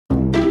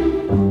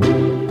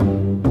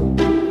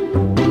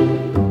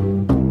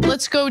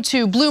let's go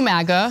to Blue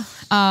MAGA.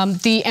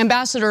 The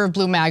ambassador of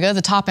Blue MAGA,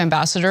 the top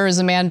ambassador, is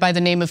a man by the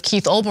name of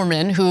Keith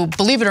Olbermann, who,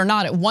 believe it or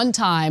not, at one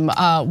time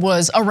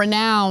was a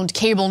renowned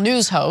cable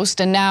news host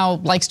and now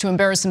likes to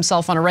embarrass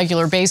himself on a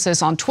regular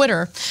basis on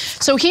Twitter.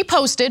 So he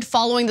posted,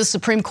 following the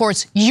Supreme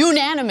Court's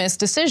unanimous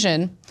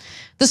decision,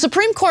 the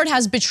Supreme Court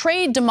has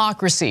betrayed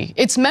democracy.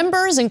 Its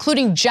members,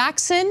 including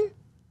Jackson,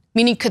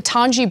 meaning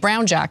Ketanji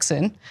Brown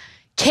Jackson,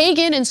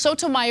 Kagan and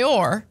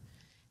Sotomayor,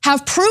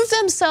 have proved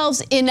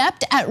themselves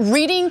inept at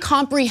reading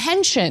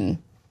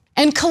comprehension.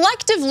 And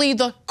collectively,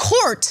 the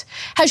court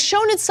has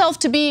shown itself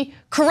to be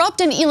corrupt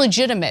and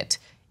illegitimate.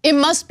 It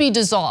must be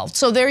dissolved.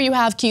 So there you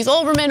have Keith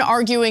Olbermann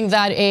arguing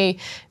that a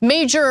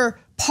major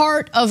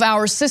part of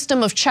our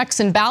system of checks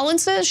and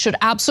balances should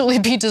absolutely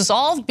be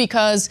dissolved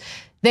because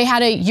they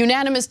had a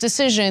unanimous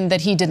decision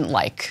that he didn't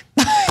like.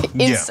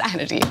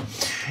 Insanity.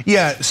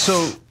 Yeah,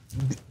 so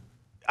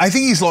I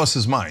think he's lost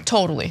his mind.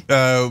 Totally.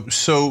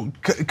 So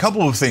a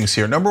couple of things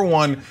here. Number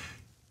one,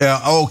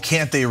 oh,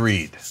 can't they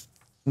read?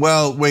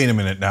 Well, wait a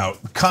minute now.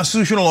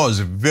 Constitutional law is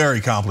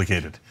very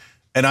complicated.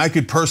 And I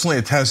could personally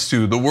attest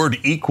to the word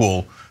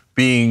equal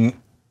being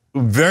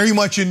very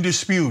much in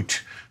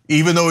dispute.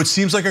 Even though it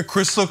seems like a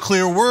crystal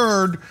clear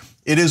word,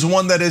 it is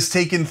one that has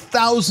taken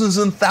thousands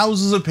and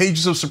thousands of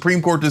pages of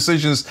Supreme Court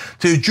decisions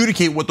to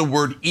adjudicate what the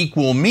word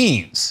equal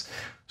means.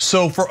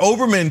 So for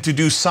Olbermann to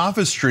do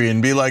sophistry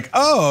and be like,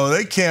 oh,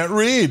 they can't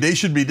read, they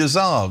should be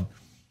dissolved,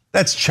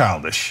 that's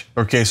childish.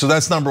 Okay, so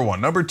that's number one.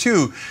 Number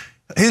two,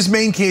 his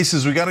main case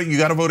is you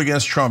gotta vote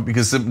against Trump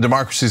because the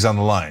democracy's on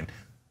the line.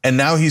 And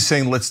now he's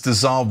saying, let's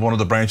dissolve one of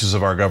the branches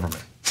of our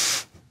government.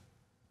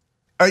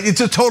 It's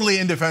a totally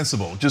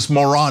indefensible, just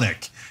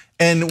moronic.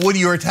 And when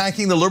you're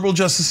attacking the liberal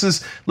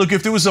justices, look,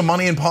 if there was a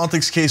money in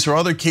politics case or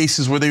other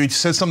cases where they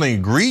said something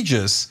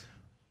egregious,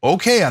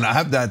 okay, and I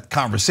have that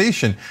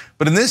conversation.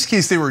 But in this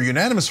case, they were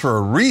unanimous for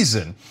a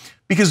reason,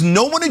 because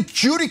no one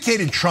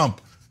adjudicated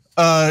Trump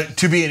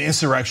to be an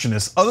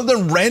insurrectionist other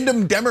than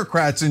random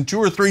Democrats in 2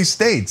 or 3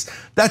 states.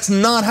 That's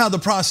not how the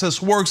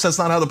process works. That's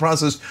not how the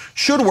process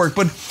should work.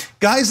 But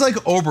guys like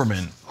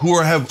Olbermann, who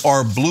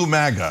are Blue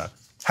MAGA,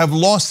 have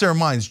lost their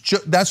minds.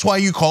 That's why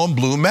you call them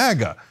Blue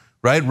MAGA,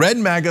 right? Red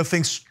MAGA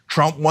thinks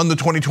Trump won the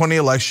 2020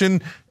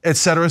 election, et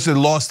cetera. So they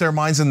lost their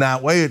minds in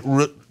that way.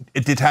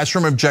 It detached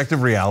from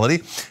objective reality.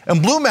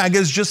 And Blue MAGA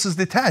is just as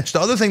detached. The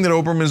other thing that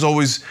Olbermann is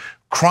always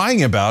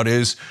crying about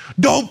is,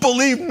 don't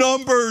believe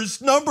numbers.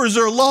 Numbers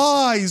are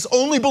lies.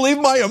 Only believe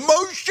my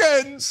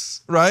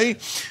emotions, right?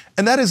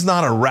 And that is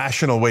not a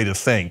rational way to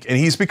think. And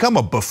he's become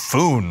a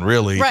buffoon,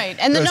 really. Right,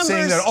 and the numbers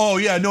saying that, oh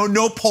yeah,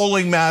 no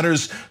polling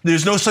matters.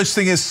 There's no such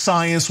thing as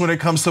science when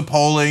it comes to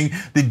polling.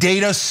 The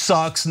data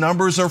sucks,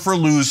 numbers are for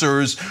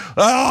losers.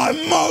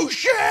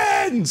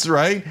 Emotions,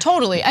 right?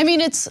 Totally, I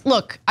mean,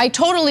 look, I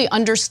totally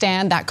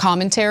understand that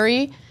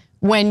commentary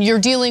when you're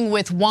dealing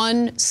with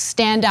one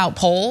standout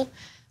poll,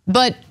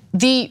 but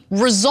the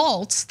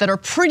results that are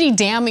pretty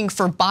damning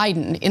for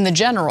Biden in the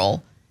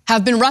general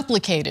have been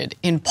replicated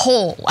in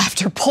poll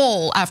after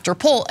poll after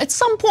poll. At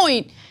some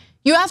point,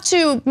 you have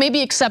to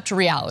maybe accept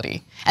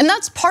reality. And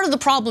that's part of the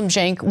problem,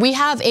 Cenk. We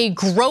have a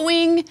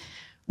growing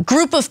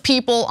group of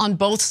people on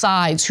both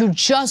sides who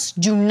just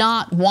do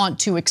not want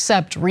to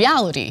accept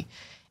reality.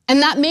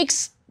 And that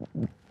makes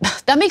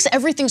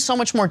everything so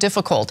much more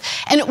difficult.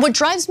 And what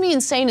drives me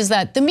insane is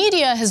that the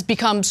media has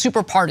become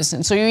super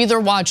partisan. So you either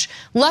watch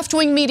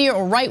left-wing media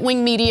or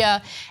right-wing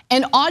media,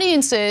 and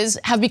audiences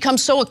have become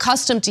so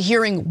accustomed to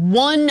hearing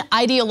one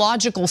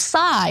ideological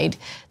side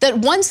that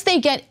once they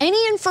get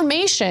any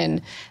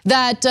information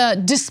that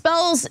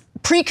dispels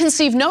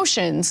preconceived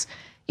notions,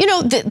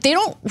 they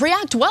don't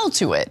react well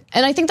to it.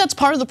 And I think that's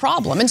part of the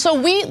problem. And so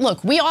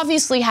we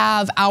obviously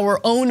have our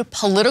own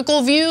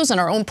political views and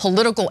our own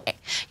political,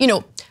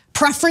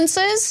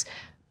 preferences,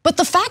 but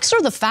the facts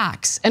are the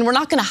facts, and we're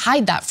not gonna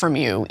hide that from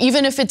you,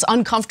 even if it's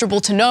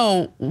uncomfortable to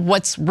know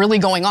what's really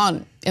going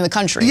on in the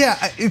country. Yeah,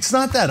 it's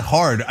not that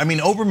hard. I mean,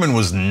 Olbermann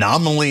was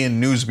nominally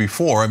in news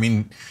before. I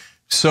mean,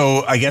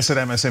 so I guess at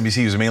MSNBC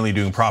he was mainly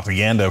doing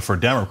propaganda for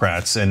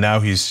Democrats, and now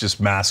he's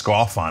just mask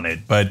off on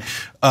it. But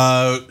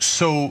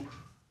so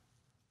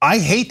I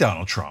hate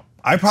Donald Trump.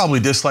 I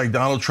probably dislike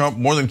Donald Trump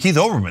more than Keith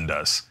Olbermann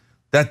does.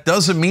 That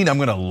doesn't mean I'm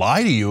gonna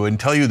lie to you and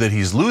tell you that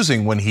he's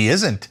losing when he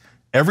isn't.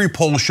 Every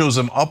poll shows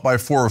him up by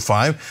 4 or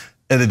 5,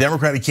 and the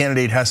Democratic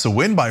candidate has to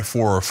win by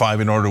 4 or 5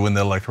 in order to win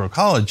the Electoral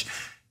College.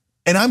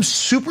 And I'm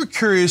super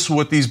curious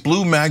what these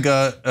Blue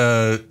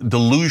MAGA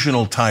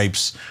delusional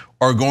types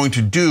are going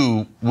to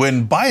do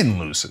when Biden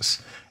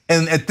loses.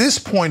 And at this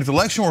point, if the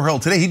election were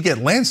held today, he'd get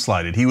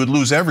landslided. He would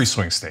lose every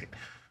swing state.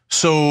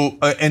 So,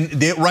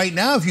 right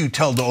now, if you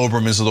tell the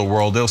Olbermanns of the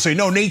world, they'll say,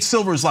 no, Nate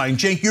Silver is lying,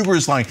 Cenk Uygur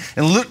is lying.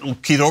 And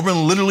Keith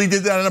Olbermann literally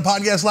did that on a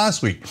podcast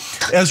last week.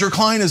 Ezra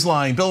Klein is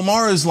lying, Bill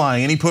Maher is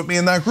lying, and he put me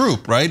in that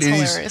group, right?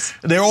 Hilarious.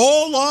 They're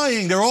all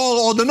lying,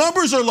 the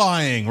numbers are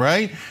lying,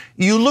 right?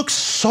 You look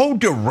so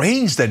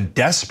deranged and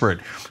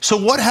desperate. So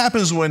what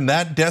happens when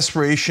that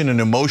desperation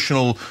and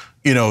emotional,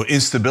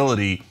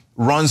 instability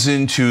runs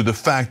into the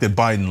fact that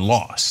Biden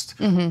lost,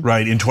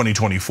 right, in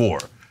 2024?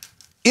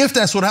 If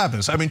that's what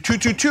happens, I mean,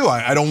 222.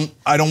 I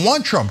don't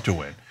want Trump to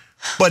win,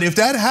 but if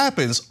that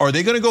happens, are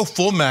they going to go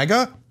full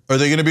MAGA? Are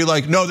they going to be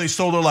like, no, they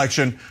stole the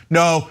election.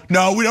 No,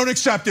 we don't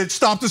accept it.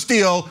 Stop the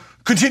steal.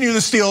 Continue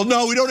the steal.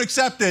 No, we don't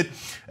accept it.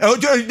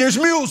 There's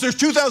mules. There's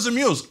 2,000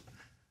 mules.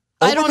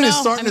 I don't know. Is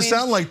starting to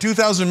sound like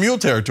 2,000 mule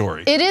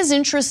territory. It is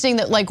interesting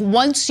that like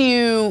once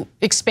you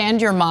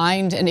expand your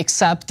mind and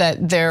accept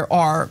that there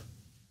are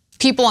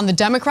people on the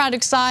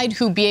Democratic side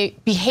who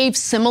behave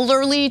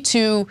similarly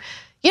to,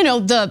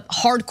 the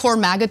hardcore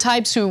MAGA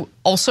types who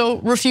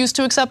also refuse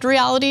to accept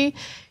reality,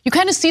 you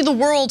kind of see the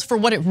world for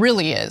what it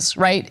really is,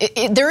 right?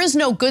 There is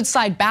no good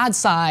side, bad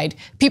side,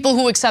 people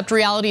who accept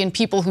reality and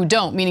people who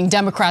don't, meaning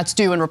Democrats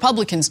do and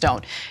Republicans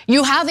don't.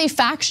 You have a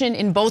faction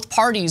in both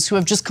parties who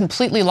have just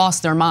completely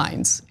lost their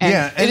minds,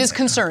 and it is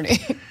concerning.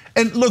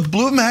 And look,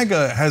 blue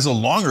MAGA has a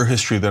longer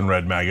history than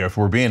red MAGA, if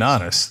we're being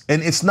honest,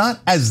 and it's not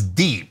as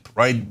deep,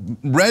 right?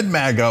 Red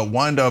MAGA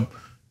wound up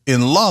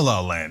in La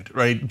La Land,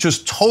 right?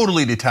 Just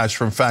totally detached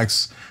from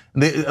facts.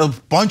 A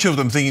bunch of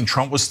them thinking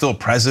Trump was still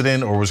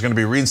president or was going to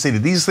be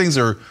reinstated. These things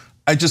are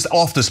just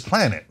off this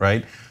planet,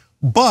 right?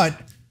 But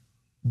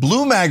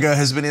blue MAGA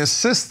has been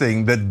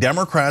insisting that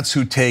Democrats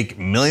who take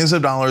millions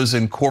of dollars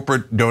in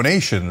corporate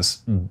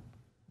donations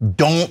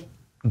don't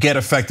get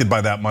affected by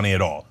that money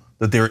at all.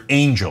 That they're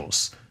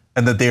angels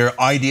and that their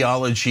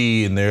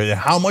ideology and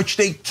how much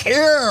they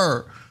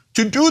care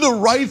to do the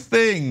right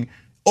thing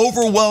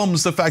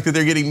overwhelms the fact that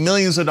they're getting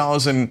millions of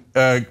dollars in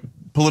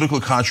political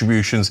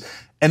contributions.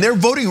 And their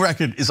voting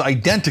record is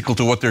identical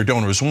to what their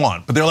donors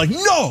want. But they're like,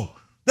 no,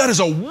 that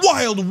is a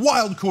wild,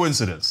 wild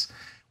coincidence.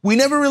 We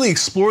never really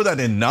explore that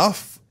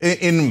enough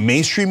in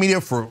mainstream media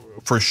for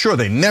sure.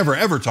 They never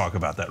ever talk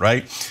about that,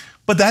 right?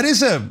 But that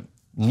is a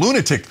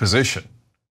lunatic position.